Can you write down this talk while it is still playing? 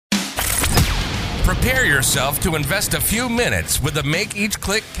Prepare yourself to invest a few minutes with the Make Each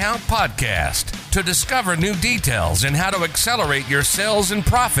Click Count podcast to discover new details and how to accelerate your sales and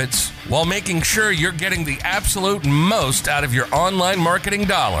profits while making sure you're getting the absolute most out of your online marketing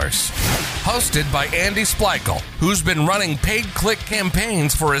dollars. Hosted by Andy Splichal, who's been running paid click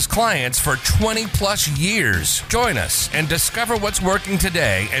campaigns for his clients for 20 plus years. Join us and discover what's working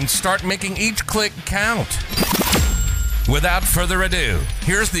today and start making each click count. Without further ado,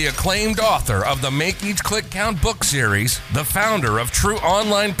 here's the acclaimed author of the Make Each Click Count book series, the founder of True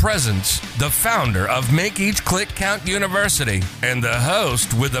Online Presence, the founder of Make Each Click Count University, and the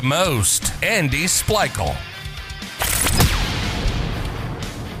host with the most, Andy Splichal.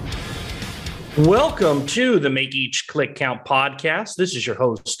 Welcome to the Make Each Click Count podcast. This is your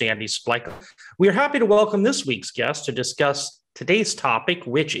host, Andy Splichal. We are happy to welcome this week's guest to discuss today's topic,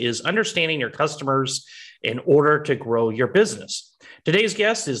 which is understanding your customers in order to grow your business. Today's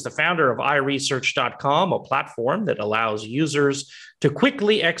guest is the founder of iResearch.com, a platform that allows users to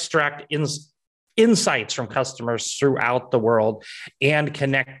quickly extract insights from customers throughout the world, and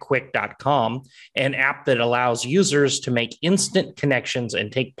ConnectQuick.com, an app that allows users to make instant connections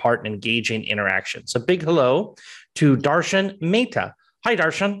and take part in engaging interactions. A big hello to Darshan Mehta. Hi,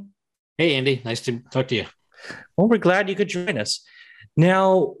 Darshan. Hey, Andy. Nice to talk to you. Well, we're glad you could join us.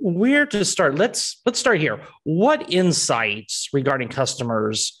 Now, where to start? Let's start here. What insights regarding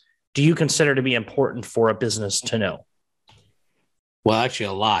customers do you consider to be important for a business to know? Well, actually,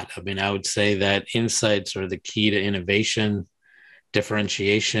 a lot. I mean, I would say that insights are the key to innovation,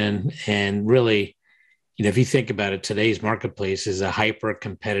 differentiation, and really, if you think about it, today's marketplace is a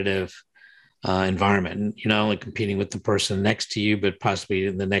hyper-competitive environment. And you're not only competing with the person next to you, but possibly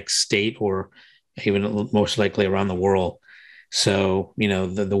in the next state or even most likely around the world. So,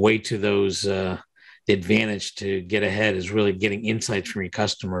 the way to those, the advantage to get ahead is really getting insights from your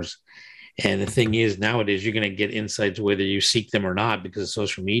customers. And the thing is, nowadays, you're going to get insights whether you seek them or not because of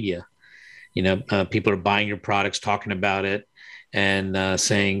social media. People are buying your products, talking about it, and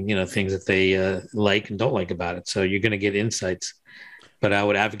saying, things that they like and don't like about it. So you're going to get insights. But I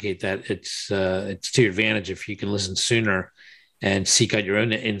would advocate that it's to your advantage if you can listen sooner and seek out your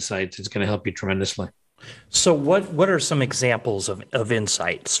own insights. It's going to help you tremendously. So what are some examples of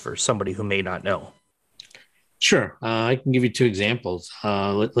insights for somebody who may not know? Sure. I can give you two examples.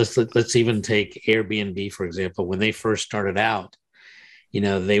 Let's even take Airbnb, for example. When they first started out,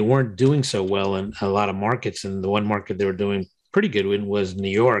 they weren't doing so well in a lot of markets. And the one market they were doing pretty good in was New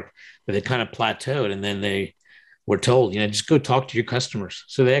York, but they kind of plateaued. And then they were told, just go talk to your customers.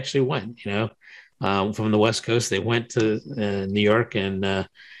 So they actually went, from the West Coast, they went to New York and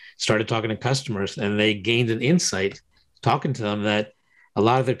started talking to customers, and they gained an insight talking to them that a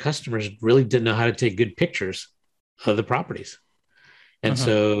lot of their customers really didn't know how to take good pictures of the properties. And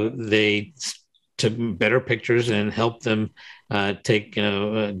so they took better pictures and helped them take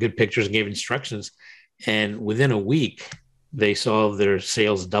good pictures and gave instructions. And within a week, they saw their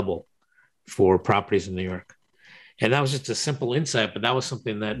sales double for properties in New York. And that was just a simple insight, but that was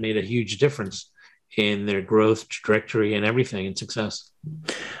something that made a huge difference in their growth trajectory and everything and success.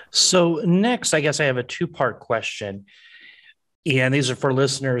 So next, I guess I have a two-part question. And these are for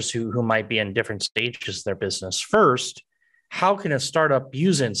listeners who might be in different stages of their business. First, how can a startup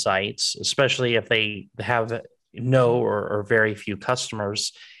use insights, especially if they have no or very few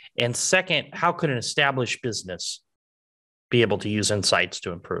customers? And second, how can an established business be able to use insights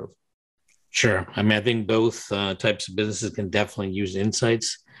to improve? Sure. I mean, I think both types of businesses can definitely use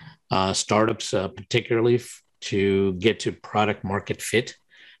insights. Startups, particularly to get to product market fit,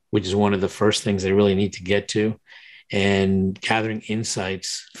 which is one of the first things they really need to get to, and gathering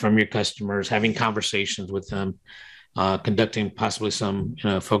insights from your customers, having conversations with them, conducting possibly some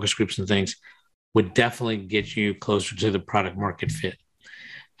focus groups and things would definitely get you closer to the product market fit.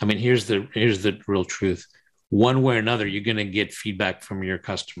 I mean, here's the real truth. One way or another, you're going to get feedback from your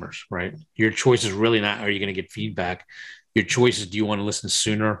customers, right? Your choice is really not, are you going to get feedback? Your choice is, do you want to listen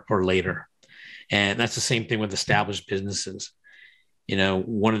sooner or later? And that's the same thing with established businesses.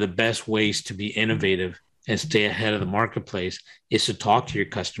 One of the best ways to be innovative and stay ahead of the marketplace is to talk to your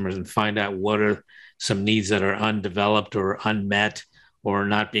customers and find out what are some needs that are undeveloped or unmet or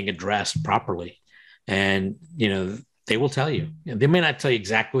not being addressed properly. And, they will tell you. They may not tell you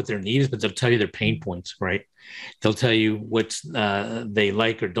exactly what their need is, but they'll tell you their pain points, right? They'll tell you what they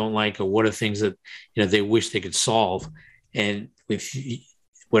like or don't like, or what are things that, they wish they could solve. And with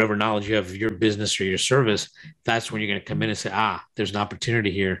whatever knowledge you have of your business or your service, that's when you're going to come in and say, there's an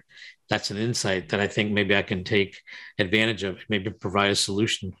opportunity here. That's an insight that I think maybe I can take advantage of, maybe provide a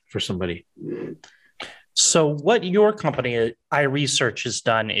solution for somebody. So what your company, iResearch, has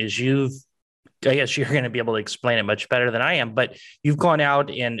done is you've I guess you're going to be able to explain it much better than I am, but you've gone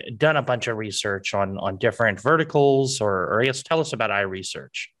out and done a bunch of research on different verticals, or I guess tell us about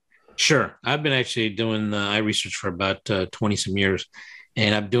iResearch. Sure. I've been actually doing iResearch for about 20 some years,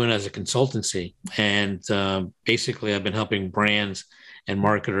 and I'm doing it as a consultancy. And basically, I've been helping brands and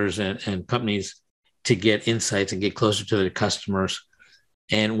marketers and companies to get insights and get closer to their customers.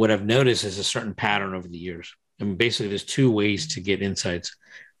 And what I've noticed is a certain pattern over the years. I mean, basically, there's two ways to get insights,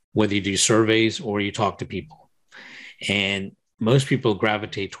 whether you do surveys or you talk to people. And most people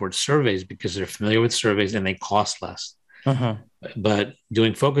gravitate towards surveys because they're familiar with surveys and they cost less. Uh-huh. But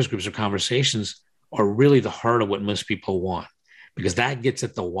doing focus groups or conversations are really the heart of what most people want, because that gets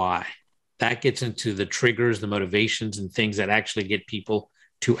at the why. That gets into the triggers, the motivations, and things that actually get people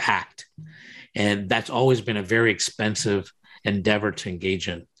to act. And that's always been a very expensive endeavor to engage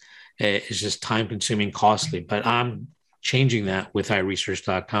in. It's just time consuming, costly. But I'm changing that with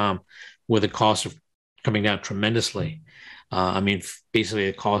iResearch.com, with the cost of coming down tremendously. I mean, basically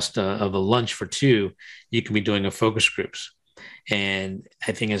the cost of a lunch for two, you can be doing a focus groups. And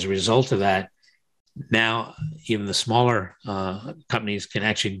I think as a result of that, now even the smaller companies can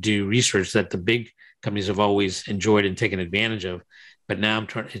actually do research that the big companies have always enjoyed and taken advantage of. But now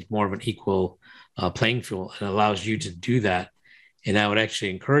it's more of an equal playing field, and allows you to do that. And I would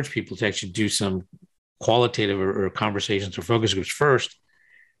actually encourage people to actually do some qualitative or conversations or focus groups first,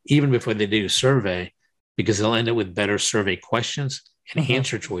 even before they do a survey, because they'll end up with better survey questions and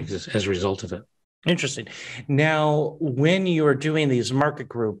answer choices as a result of it. Interesting. Now, when you're doing these market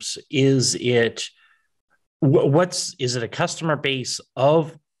groups, is it a customer base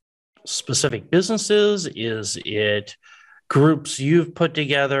of specific businesses? Is it groups you've put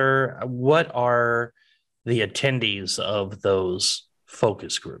together? What are the attendees of those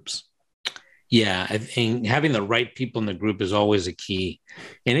focus groups? Yeah, I think having the right people in the group is always a key,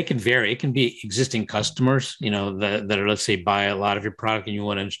 and it can vary. It can be existing customers, that are, let's say, buy a lot of your product and you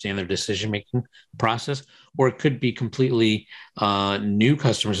want to understand their decision-making process, or it could be completely new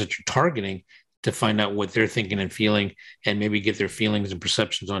customers that you're targeting to find out what they're thinking and feeling, and maybe get their feelings and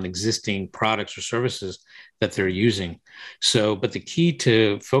perceptions on existing products or services that they're using. So, but the key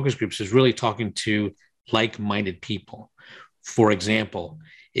to focus groups is really talking to like-minded people. For example,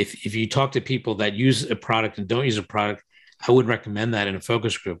 if you talk to people that use a product and don't use a product, I would recommend that in a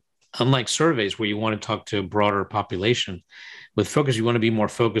focus group. Unlike surveys where you want to talk to a broader population, with focus, you want to be more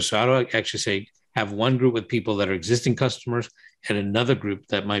focused. So I would actually say have one group with people that are existing customers and another group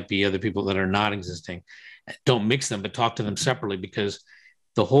that might be other people that are not existing. Don't mix them, but talk to them separately, because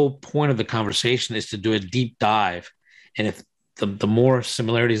the whole point of the conversation is to do a deep dive. And if the more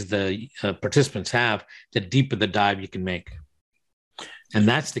similarities the participants have, the deeper the dive you can make. And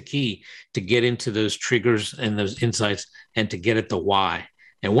that's the key, to get into those triggers and those insights and to get at the why.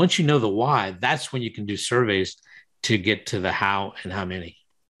 And once you know the why, that's when you can do surveys to get to the how and how many.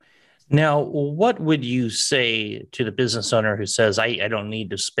 Now, what would you say to the business owner who says, I don't need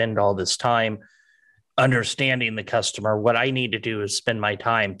to spend all this time understanding the customer. What I need to do is spend my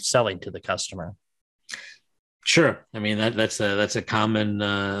time selling to the customer? Sure. I mean, that's a common,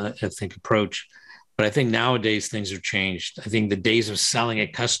 I think, approach. But I think nowadays things have changed. I think the days of selling a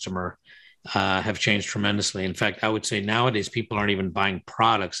customer have changed tremendously. In fact, I would say nowadays people aren't even buying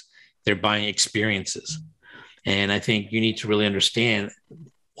products, they're buying experiences. And I think you need to really understand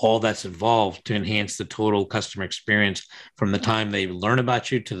all that's involved to enhance the total customer experience, from the time they learn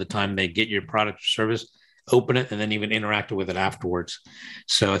about you to the time they get your product or service, open it, and then even interact with it afterwards.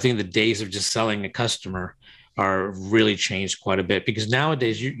 So I think the days of just selling a customer are really changed quite a bit, because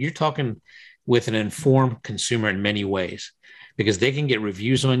nowadays you're talking with an informed consumer in many ways, because they can get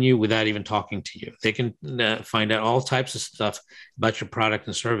reviews on you without even talking to you. They can find out all types of stuff about your product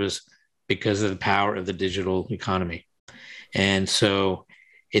and service because of the power of the digital economy. And so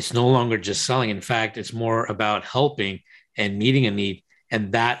it's no longer just selling. In fact, it's more about helping and meeting a need,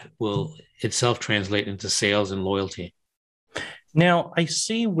 and that will itself translate into sales and loyalty. Now, I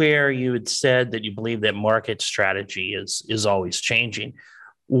see where you had said that you believe that market strategy is always changing.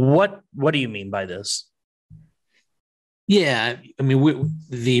 What do you mean by this? Yeah, I mean,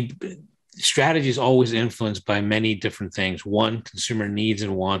 the strategy is always influenced by many different things. One, consumer needs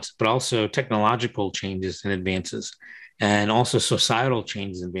and wants, but also technological changes and advances, and also societal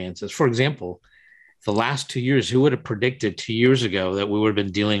changes and advances. For example, the last 2 years, who would have predicted 2 years ago that we would have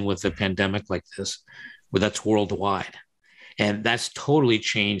been dealing with a pandemic like this, where that's worldwide? And that's totally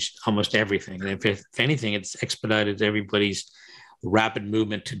changed almost everything. And if anything, it's expedited everybody's rapid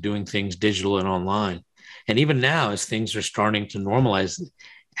movement to doing things digital and online. And even now, as things are starting to normalize,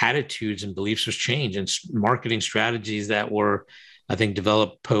 attitudes and beliefs have changed, and marketing strategies that were, I think,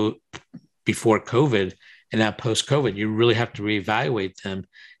 developed before COVID and now post COVID. You really have to reevaluate them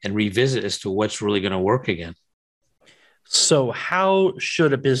and revisit as to what's really going to work again. So, how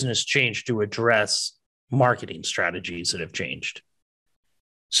should a business change to address marketing strategies that have changed?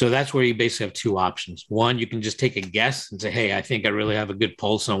 So that's where you basically have two options. One, you can just take a guess and say, hey, I think I really have a good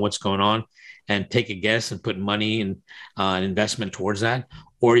pulse on what's going on, and take a guess and put money and an investment towards that.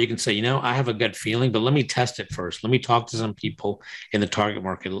 Or you can say, I have a gut feeling, but let me test it first. Let me talk to some people in the target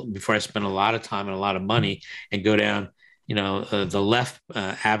market before I spend a lot of time and a lot of money and go down, the left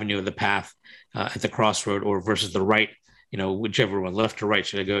avenue of the path at the crossroad, or versus the right, whichever one, left or right,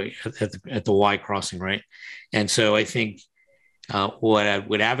 should I go at the Y crossing, right? And so I think what I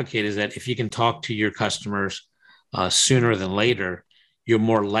would advocate is that if you can talk to your customers sooner than later, you're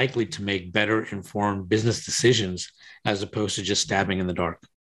more likely to make better informed business decisions as opposed to just stabbing in the dark.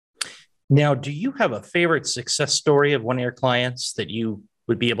 Now, do you have a favorite success story of one of your clients that you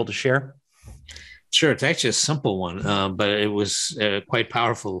would be able to share? Sure. It's actually a simple one, but it was quite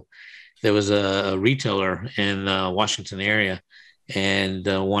powerful. There was a retailer in Washington area and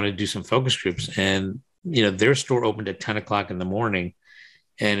wanted to do some focus groups. And, their store opened at 10 o'clock in the morning.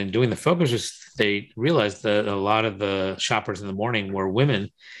 And in doing the focus groups, they realized that a lot of the shoppers in the morning were women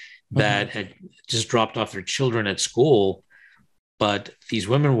that had just dropped off their children at school. But these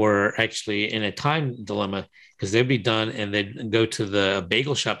women were actually in a time dilemma because they'd be done and they'd go to the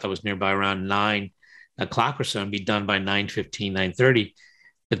bagel shop that was nearby around 9 o'clock or so and be done by 9:15, 9:30.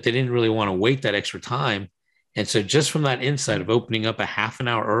 But they didn't really want to wait that extra time. And so just from that insight of opening up a half an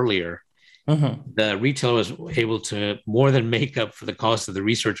hour earlier, the retailer was able to more than make up for the cost of the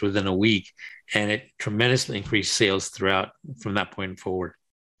research within a week. And it tremendously increased sales throughout from that point forward.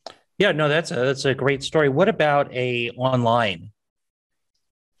 Yeah, no, that's a great story. What about a online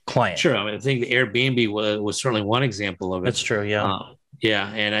client? Sure. I think the Airbnb was certainly one example of it. That's true.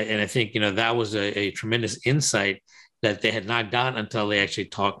 Yeah. And I think, that was a tremendous insight that they had not gotten until they actually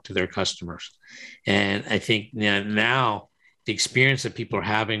talked to their customers. And I think now the experience that people are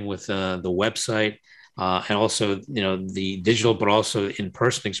having with the website and also, the digital, but also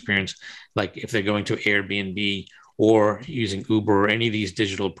in-person experience, like if they're going to Airbnb or using Uber or any of these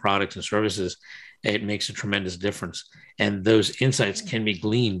digital products and services, it makes a tremendous difference. And those insights can be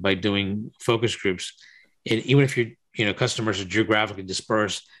gleaned by doing focus groups. And even if your customers are geographically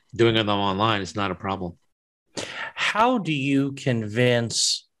dispersed, doing them online is not a problem. How do you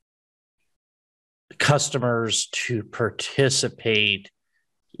convince customers to participate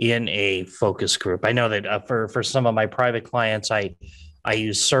in a focus group? I know that for some of my private clients, I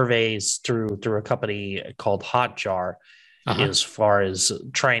use surveys through a company called Hotjar, as far as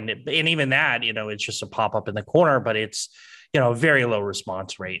trying to, and even that, it's just a pop up in the corner, but it's, a very low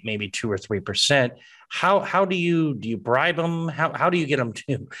response rate, maybe 2 or 3%. How do you bribe them? How do you get them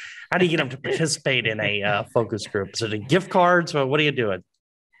to participate in a focus group? Is it a gift cards or what are you doing?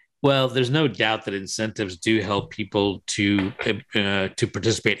 Well, there's no doubt that incentives do help people to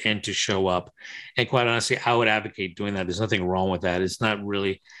participate and to show up. And quite honestly, I would advocate doing that. There's nothing wrong with that. It's not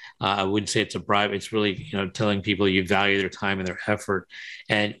really, I wouldn't say it's a bribe. It's really, telling people you value their time and their effort.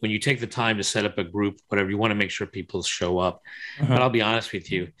 And when you take the time to set up a group, whatever, you want to make sure people show up. But I'll be honest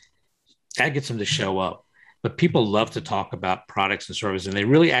with you, that gets them to show up. But people love to talk about products and services, and they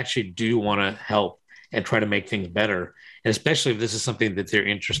really actually do want to help and try to make things better. And especially if this is something that they're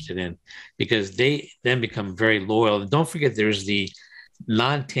interested in, because they then become very loyal. And don't forget, there's the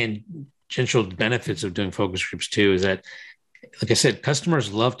non-tangential benefits of doing focus groups too, is that, like I said,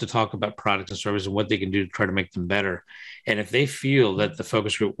 customers love to talk about products and services and what they can do to try to make them better. And if they feel that the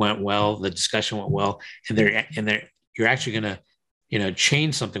focus group went well, the discussion went well, and you're actually going to,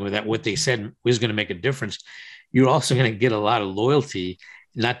 change something with that, what they said was going to make a difference, you're also going to get a lot of loyalty,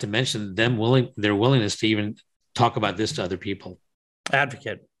 not to mention their willingness to even talk about this to other people.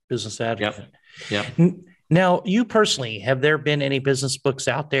 Business advocate. Yep. Now, you personally, have there been any business books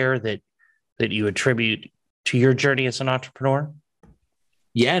out there that you attribute to your journey as an entrepreneur?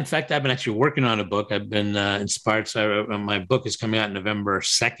 Yeah, in fact, I've been actually working on a book. I've been inspired. So my book is coming out November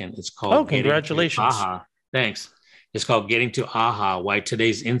 2nd. It's called Oh, congratulations. AHA. Thanks. It's called Getting to AHA, Why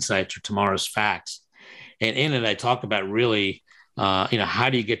Today's Insights Are Tomorrow's Facts. And in it, I talk about really, how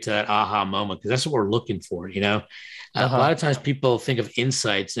do you get to that aha moment? Because that's what we're looking for. A lot of times people think of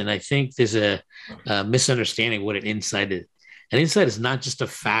insights, and I think there's a misunderstanding what an insight is. An insight is not just a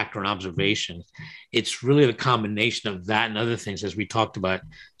fact or an observation. It's really the combination of that and other things, as we talked about,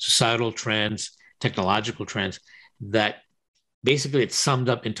 societal trends, technological trends, that basically it's summed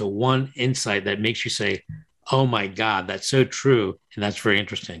up into one insight that makes you say, oh my God, that's so true. And that's very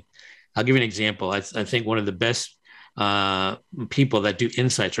interesting. I'll give you an example. I think one of the best people that do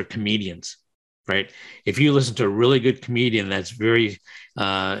insights are comedians, right? If you listen to a really good comedian that's very,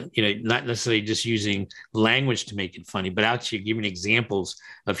 not necessarily just using language to make it funny, but actually giving examples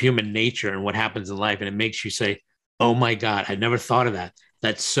of human nature and what happens in life, and it makes you say, "Oh my God, I never thought of that.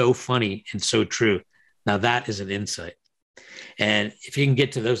 That's so funny and so true." Now that is an insight. And if you can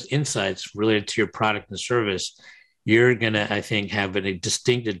get to those insights related to your product and service, you're going to, I think, have a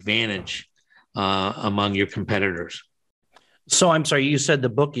distinct advantage among your competitors. So I'm sorry, you said the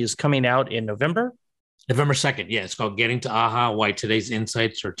book is coming out in November? November 2nd. Yeah, it's called Getting to AHA, Why Today's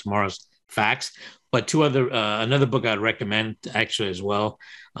Insights Are Tomorrow's Facts. But another book I'd recommend actually as well,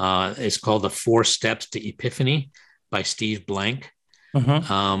 is called The 4 Steps to Epiphany by Steve Blank.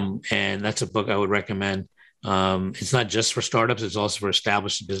 And that's a book I would recommend. It's not just for startups, it's also for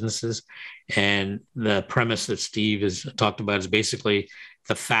established businesses. And the premise that Steve has talked about is basically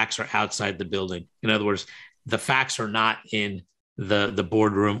the facts are outside the building. In other words, the facts are not in the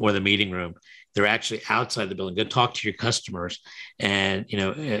boardroom or the meeting room. They're actually outside the building. Go talk to your customers and,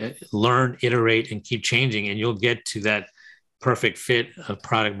 learn, iterate, and keep changing. And you'll get to that perfect fit of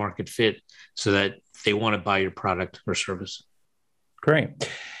product market fit so that they want to buy your product or service. Great.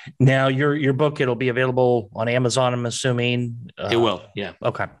 Now, your book, it'll be available on Amazon, I'm assuming. It will, yeah.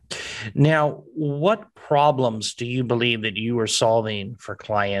 Okay. Now, what problems do you believe that you are solving for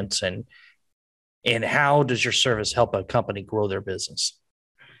clients, and how does your service help a company grow their business?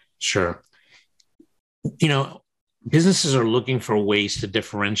 Sure. Businesses are looking for ways to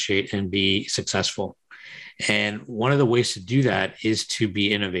differentiate and be successful. And one of the ways to do that is to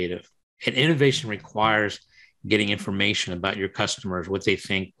be innovative. And innovation requires getting information about your customers, what they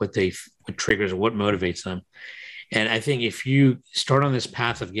think, what triggers, what motivates them. And I think if you start on this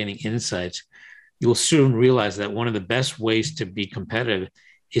path of getting insights, you'll soon realize that one of the best ways to be competitive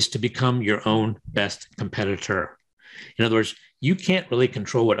is to become your own best competitor. In other words, you can't really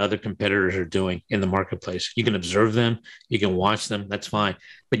control what other competitors are doing in the marketplace. You can observe them, you can watch them, that's fine,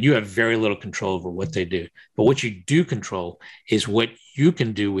 but you have very little control over what they do. But what you do control is what you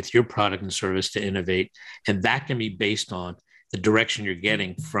can do with your product and service to innovate. And that can be based on the direction you're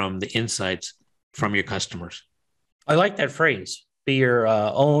getting from the insights from your customers. I like that phrase. Be your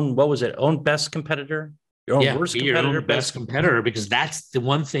own best competitor? Your own worst competitor? Your own best competitor, because that's the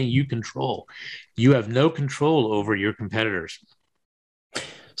one thing you control. You have no control over your competitors.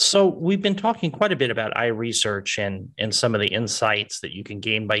 So we've been talking quite a bit about iResearch and some of the insights that you can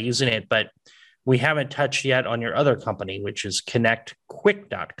gain by using it, but we haven't touched yet on your other company, which is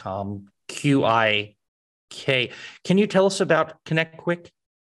ConnectQuick.com, QIK. Can you tell us about ConnectQuick?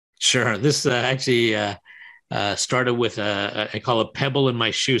 Sure. This actually started with I call it pebble in my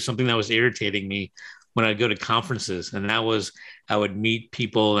shoe, something that was irritating me when I'd go to conferences. And that was, I would meet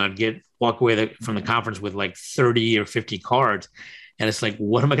people and I'd walk away from the conference with like 30 or 50 cards. And it's like,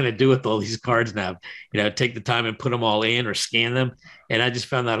 what am I going to do with all these cards now? Take the time and put them all in or scan them. And I just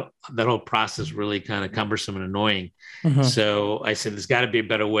found that whole process really kind of cumbersome and annoying. So I said, there's got to be a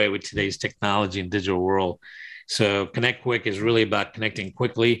better way with today's technology and digital world. So ConnectQuick is really about connecting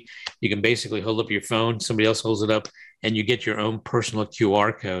quickly. You can basically hold up your phone, somebody else holds it up, and you get your own personal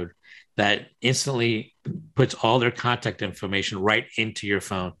QR code that instantly puts all their contact information right into your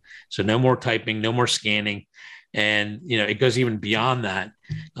phone. So no more typing, no more scanning. And, it goes even beyond that.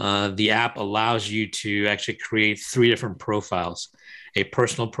 The app allows you to actually create 3 different profiles: a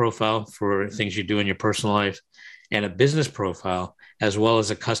personal profile for things you do in your personal life, and a business profile, as well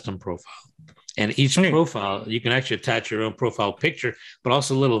as a custom profile. And each profile, you can actually attach your own profile picture, but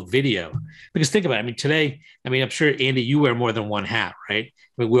also a little video. Because think about it. Today, I'm sure, Andy, you wear more than one hat, right?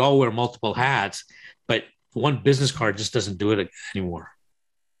 We all wear multiple hats, but one business card just doesn't do it anymore.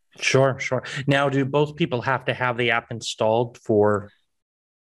 Sure. Now, do both people have to have the app installed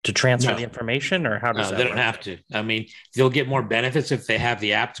to transfer the information, or how does that work? They don't have to. They'll get more benefits if they have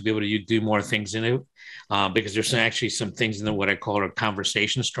the app to be able to do more things in it, because there's actually some things in what I call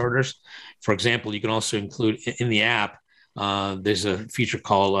conversation starters. For example, you can also include in the app, there's a feature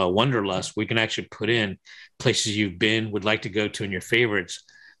called Wanderlust, where you can actually put in places you've been, would like to go to, and your favorites.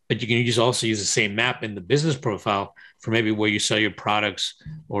 But you can also use the same map in the business profile for maybe where you sell your products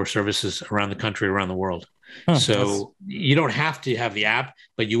or services around the country, around the world. So you don't have to have the app,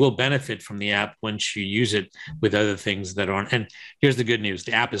 but you will benefit from the app once you use it with other things that aren't. And here's the good news: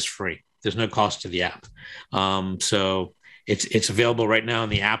 the app is free. There's no cost to the app. So it's available right now in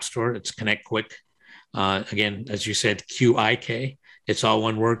the App Store. It's ConnectQuick. Again, as you said, QIK. It's all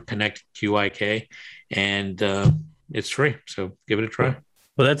one word: Connect QIK, and it's free. So give it a try.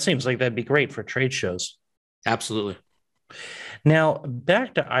 Well, that seems like that'd be great for trade shows. Absolutely. Now,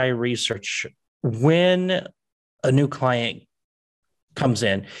 back to iResearch. When a new client comes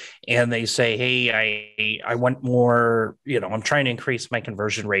in and they say, hey, I want more, I'm trying to increase my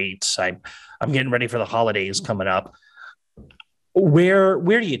conversion rates. I'm getting ready for the holidays coming up. Where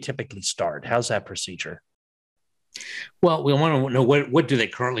do you typically start? How's that procedure? Well, we want to know what do they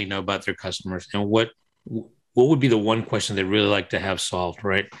currently know about their customers, and what would be the one question they really like to have solved,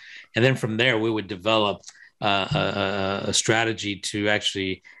 right? And then from there, we would develop a strategy to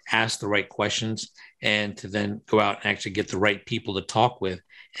actually ask the right questions and to then go out and actually get the right people to talk with,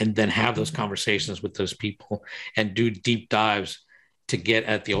 and then have those conversations with those people and do deep dives to get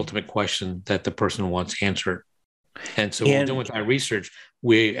at the ultimate question that the person wants answered. And so what we're doing with our research,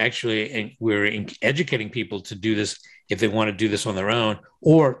 we're educating people to do this if they want to do this on their own,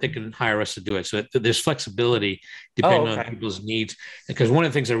 or they can hire us to do it. So there's flexibility depending on people's needs. Because one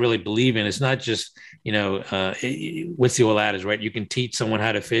of the things I really believe in is not just, what's the old adage, right? You can teach someone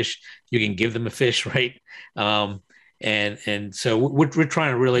how to fish, you can give them a fish, right? And so we're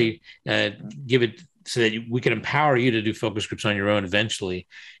trying to really give it so that we can empower you to do focus groups on your own eventually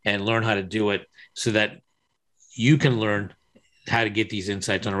and learn how to do it so that you can learn how to get these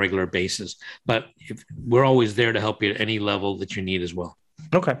insights on a regular basis. But we're always there to help you at any level that you need as well.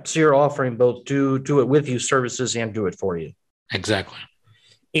 Okay. So you're offering both do it with you services and do it for you. Exactly.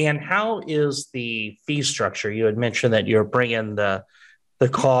 And how is the fee structure? You had mentioned that you're bringing the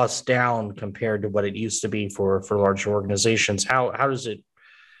cost down compared to what it used to be for larger organizations. How does it,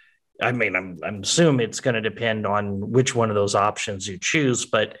 I mean, I'm assuming it's going to depend on which one of those options you choose,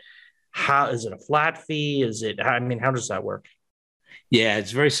 but how is it a flat fee? How does that work? Yeah,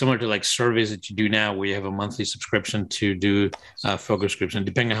 it's very similar to like surveys that you do now, where you have a monthly subscription to do focus groups. And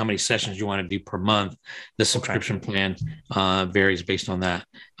depending on how many sessions you want to do per month, the subscription plan varies based on that.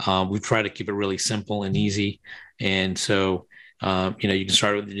 We try to keep it really simple and easy. And so, you can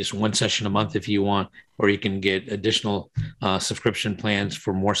start with just one session a month if you want, or you can get additional subscription plans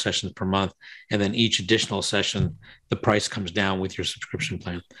for more sessions per month. And then each additional session, the price comes down with your subscription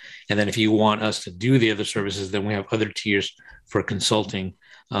plan. And then if you want us to do the other services, then we have other tiers for consulting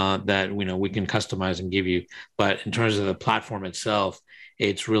that we can customize and give you. But in terms of the platform itself,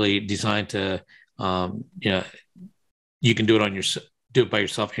 it's really designed to, you can do it by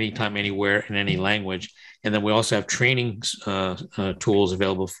yourself anytime, anywhere, in any language. And then we also have training tools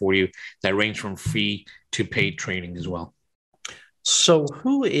available for you that range from free to paid training as well. So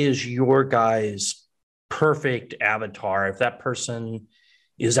who is your guys' perfect avatar? If that person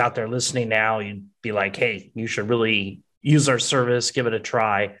is out there listening now, you'd be like, hey, you should really use our service, give it a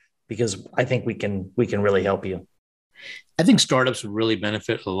try, because I think we can really help you. I think startups would really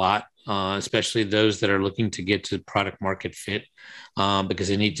benefit a lot, especially those that are looking to get to product market fit, because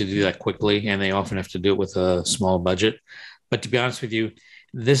they need to do that quickly, and they often have to do it with a small budget. But to be honest with you,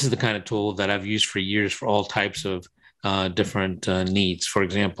 this is the kind of tool that I've used for years for all types of different needs. For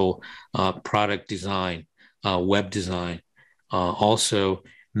example, product design, web design, also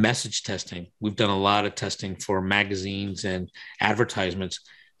message testing. We've done a lot of testing for magazines and advertisements.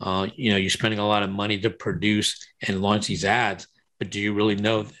 You're spending a lot of money to produce and launch these ads, but do you really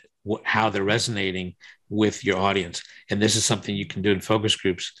know how they're resonating with your audience? And this is something you can do in focus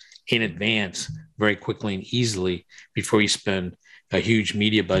groups in advance very quickly and easily before you spend a huge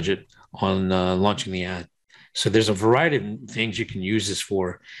media budget on launching the ad. So there's a variety of things you can use this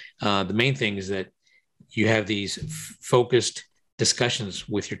for. The main thing is that you have these focused discussions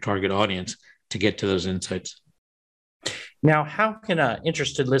with your target audience to get to those insights. Now, how can an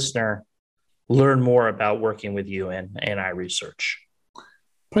interested listener learn more about working with you and iResearch?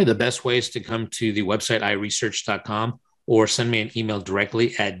 Probably the best way is to come to the website, iResearch.com, or send me an email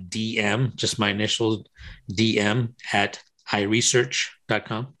directly at DM, just my initial DM at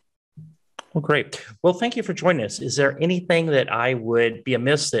iResearch.com. Well, great. Well, thank you for joining us. Is there anything that I would be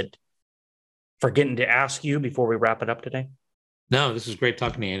amiss that forgetting to ask you before we wrap it up today? No, this is great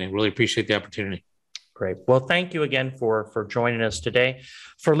talking to you, and I really appreciate the opportunity. Great. Well, thank you again for joining us today.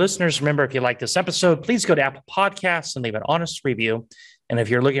 For listeners, remember, if you like this episode, please go to Apple Podcasts and leave an honest review. And if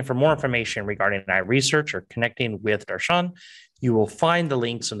you're looking for more information regarding iResearch or connecting with Darshan, you will find the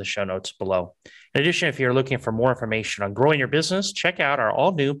links in the show notes below. In addition, if you're looking for more information on growing your business, check out our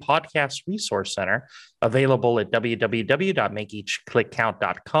all-new podcast resource center available at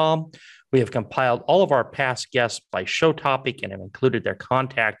www.makeeachclickcount.com. We have compiled all of our past guests by show topic and have included their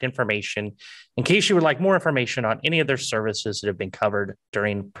contact information in case you would like more information on any of their services that have been covered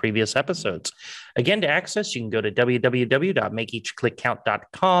during previous episodes. Again, to access, you can go to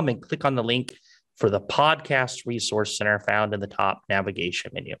www.makeeachclickcount.com and click on the link for the podcast resource center found in the top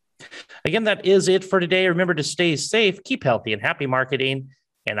navigation menu. Again, that is it for today. Remember to stay safe, keep healthy, and happy marketing,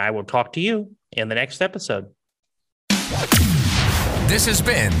 and I will talk to you in the next episode. This has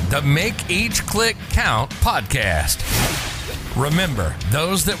been the Make Each Click Count podcast. Remember,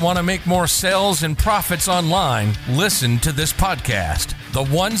 those that want to make more sales and profits online, listen to this podcast. The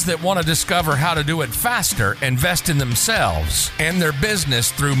ones that want to discover how to do it faster, invest in themselves and their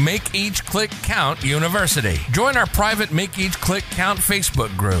business through Make Each Click Count University. Join our private Make Each Click Count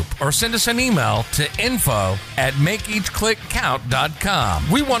Facebook group or send us an email to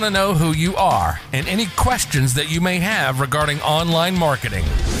info@makeeachclickcount.com. We want to know who you are and any questions that you may have regarding online marketing.